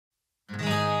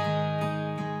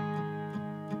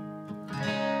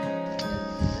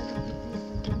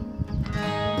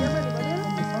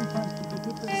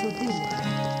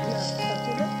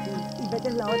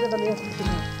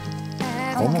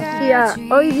¿Cómo?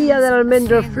 Hoy día del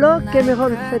almendro en flor, qué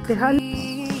mejor festejar.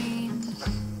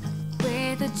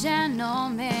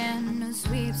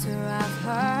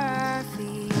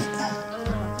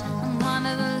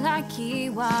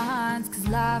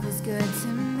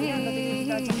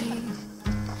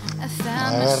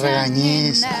 A ver,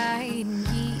 regañís.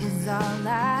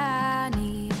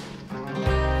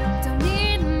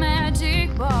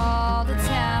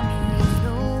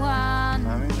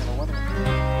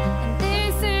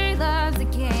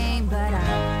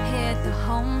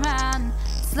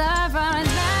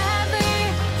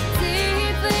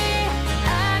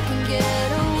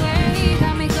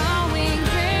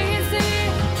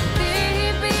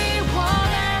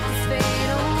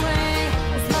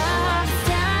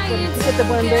 ¿Qué te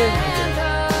pueden ver?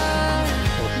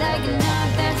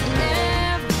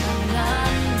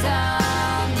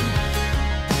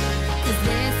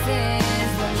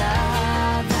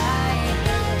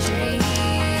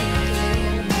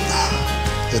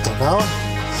 ¿Te tocaba?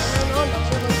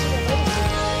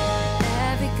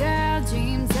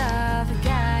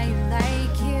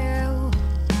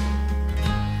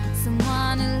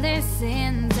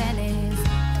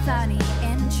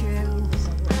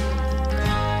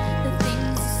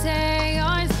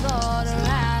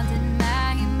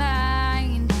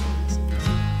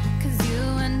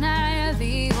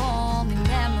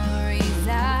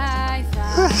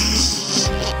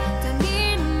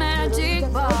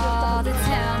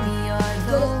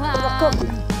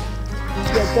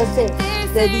 Y entonces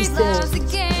te dice...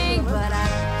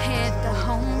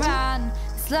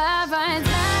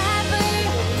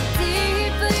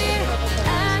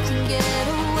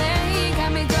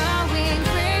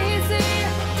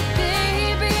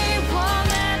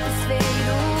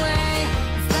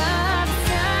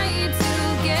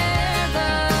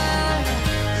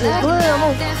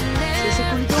 Si se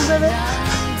culita un bebé,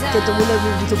 que toma un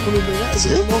aguilito con un bebé, y se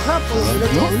moja, pues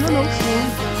no.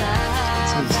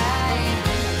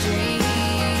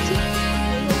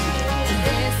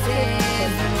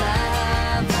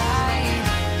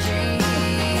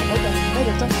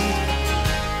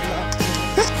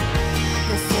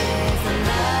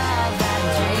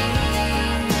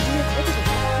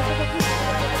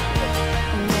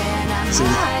 Sí.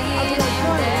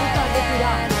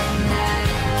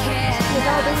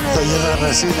 Estoy lleno de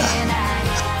resina.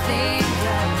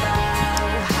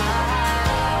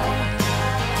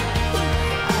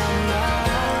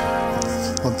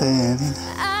 Ponte, Nina.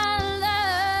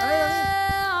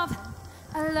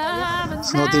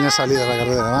 No tiene salida la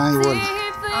carretera, va y vuelve.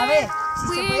 A ver, si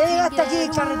se puede llegar hasta aquí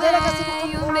en carretera, que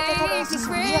hacemos con una carretera sin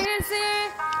subida.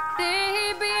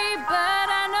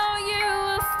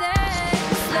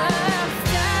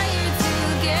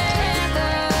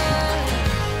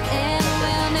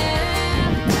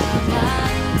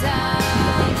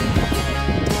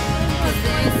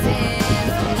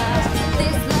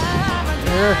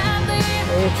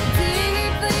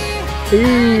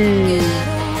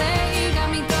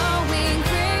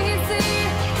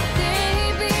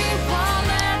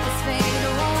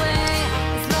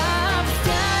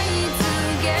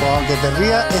 Pues aunque te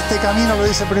rías, este camino lo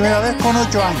hice primera vez con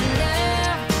 8 años.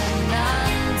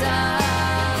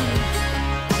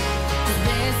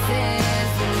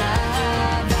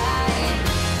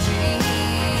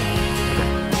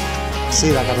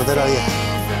 Sí, la carretera vieja.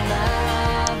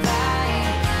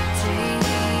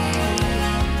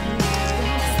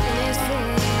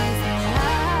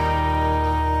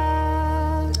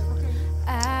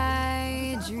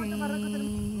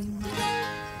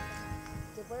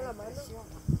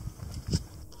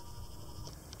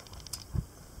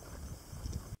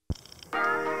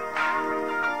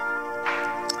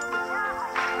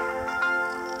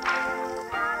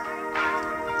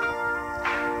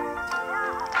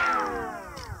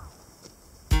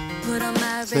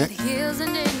 Sí.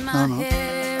 No, no.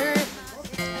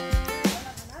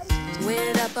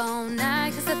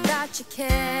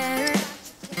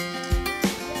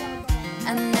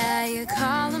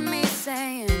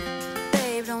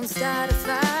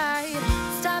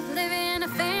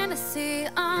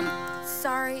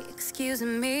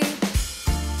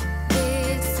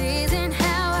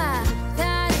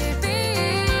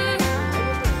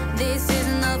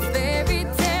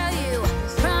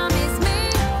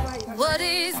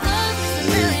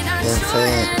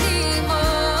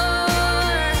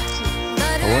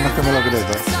 Lo bueno es que me lo creo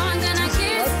todo.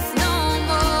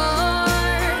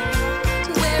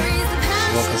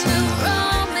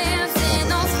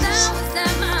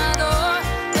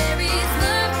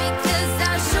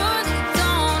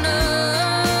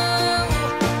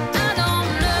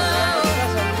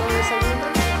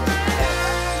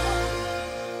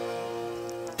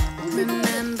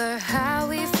 remember how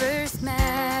we first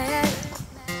met?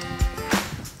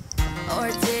 Or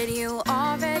did you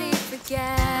already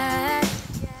forget?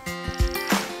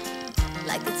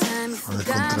 Like the time you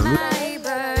forgot my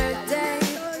birthday.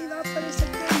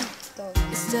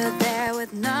 You stood there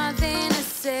with nothing to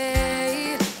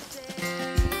say.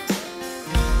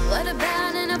 What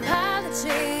about an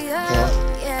apology? Oh,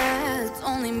 yeah, it's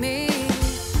only me.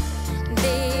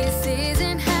 This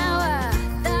isn't how I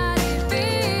thought it'd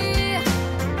be.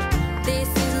 This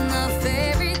isn't the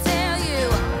fairy tale you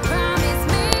promised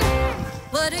me.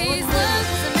 What is love?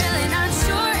 'Cause I'm really not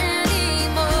sure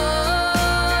anymore.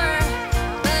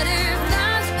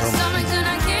 Butterflies in my stomach and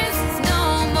I guess it's no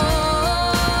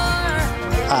more.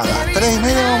 A las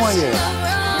 3:30 vamos a llegar.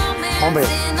 Hombre,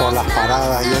 por las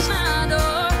paradas y eso.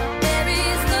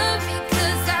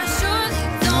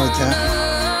 No, ya.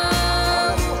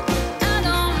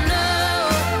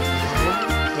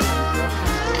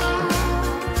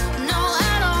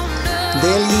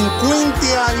 Delincuente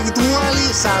habitual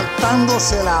y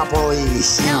saltándose la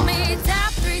prohibición.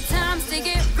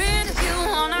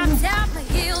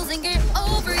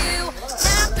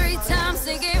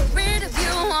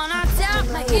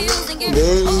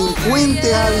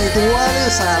 Delincuentes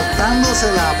habituales saltándose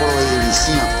la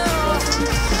prohibición.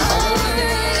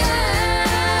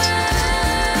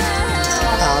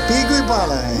 A pico y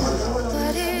pala.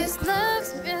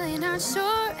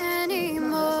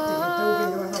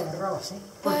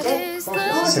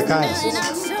 Se cae.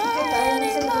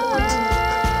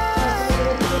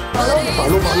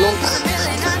 Paloma loca.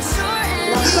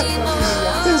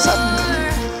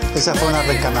 Esa fue una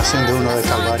reencarnación de uno de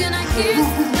Calvario.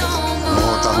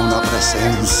 Notas una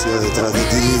presencia detrás de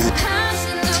ti.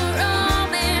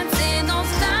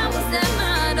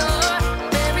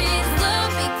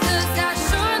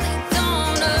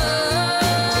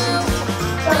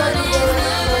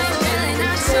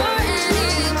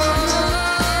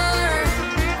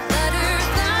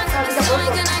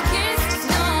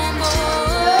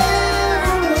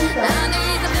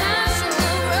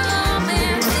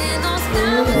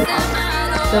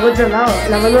 Por otro lado,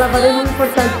 la mano de la pared es muy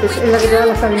importante, es la que te da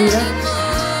la estabilidad.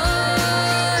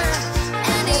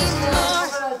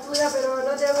 Pero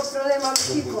no tenemos problemas,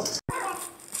 chicos.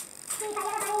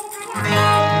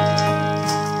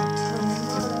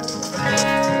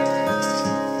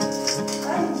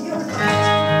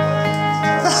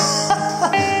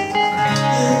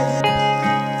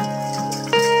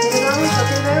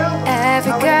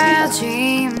 Every girl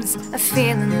dreams of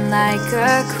feeling like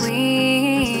a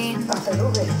queen,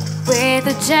 with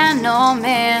a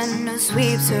gentleman who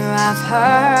sweeps her off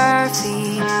her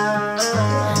feet.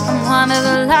 I'm one of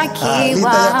the lucky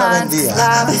ones, 'cause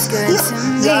love is good to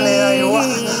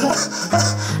me.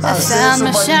 I found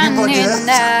my shining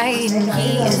knight, and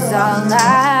he is all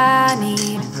I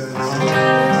need.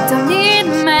 Don't need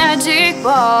a magic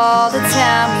ball to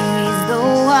tell me he's the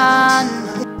one.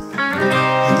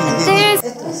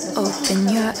 Open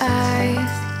your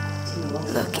eyes,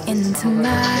 look into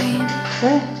mine.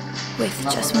 With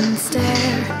just one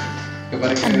stare,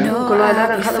 I know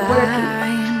I'll be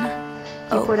fine.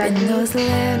 Open those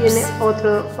lips,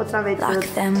 lock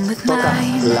them with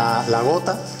mine. La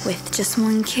gota. With just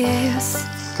one kiss,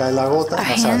 Cae la gota,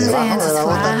 o sea, debajo de la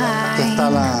gota está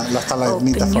la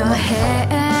estalagmita open your formada.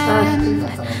 hand,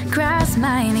 grasp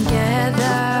mine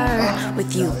together.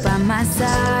 With you by my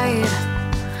side,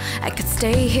 I could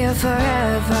stay here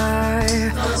forever.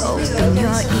 Open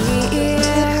your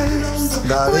ears,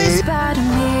 whisper to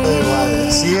me.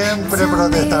 Igual, siempre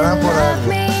protestarán por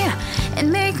algo. And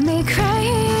make me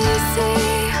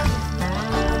crazy.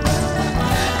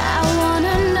 I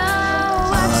wanna know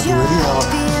what you're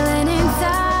feeling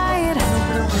inside.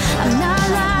 I'm not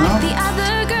like the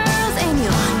other girls, and you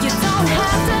don't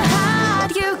have to hide.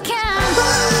 You can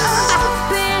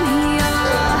open your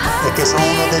heart. Es que son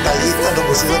unos detallistas, lo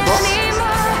pusieron dos.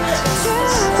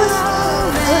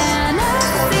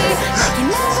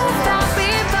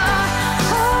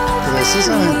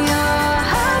 Precisamente.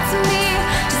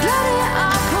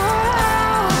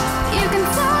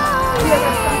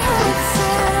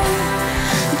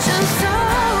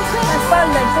 La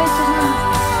espalda, el pecho, ¿no?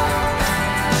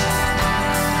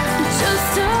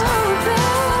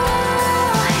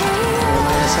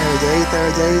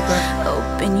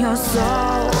 Open your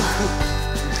soul,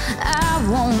 I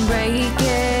won't break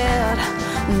it.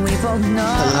 We both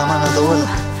know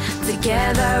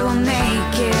together we'll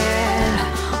make it.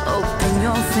 Open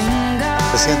your fingers,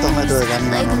 300 metros de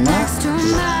camino normal.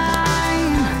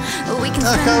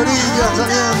 Las cabrillas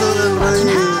saliendo del rey.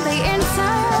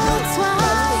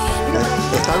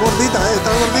 Está gordita,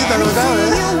 lo cabe,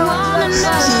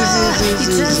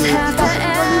 Sí.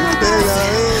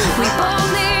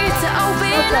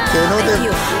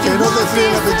 Que no te fríe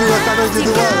la pechuga esta noche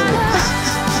tu madre.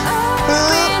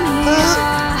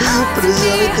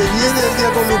 Precisamente viene el día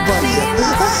con Luparia.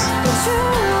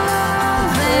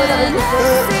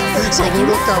 Son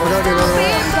unos cabrones, ¿no?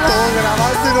 Todos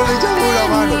grabando y no le echamos una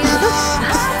mano.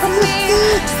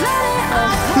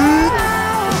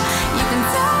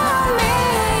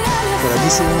 Por aquí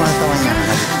seguimos esta mañana.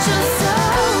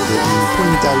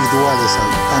 Delincuentes habituales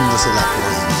saltándose la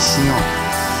prohibición.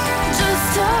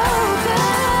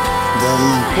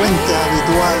 Delincuentes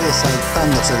habituales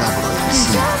saltándose la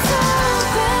prohibición.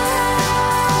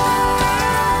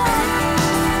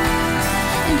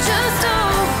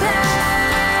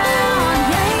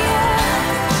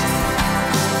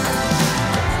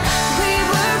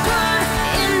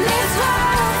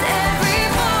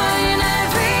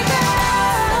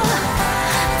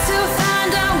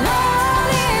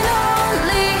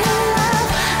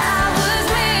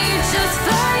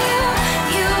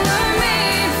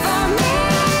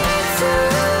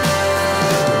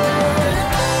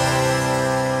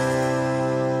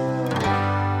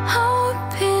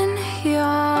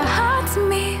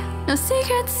 No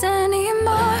secrets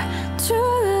anymore.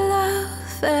 True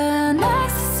love and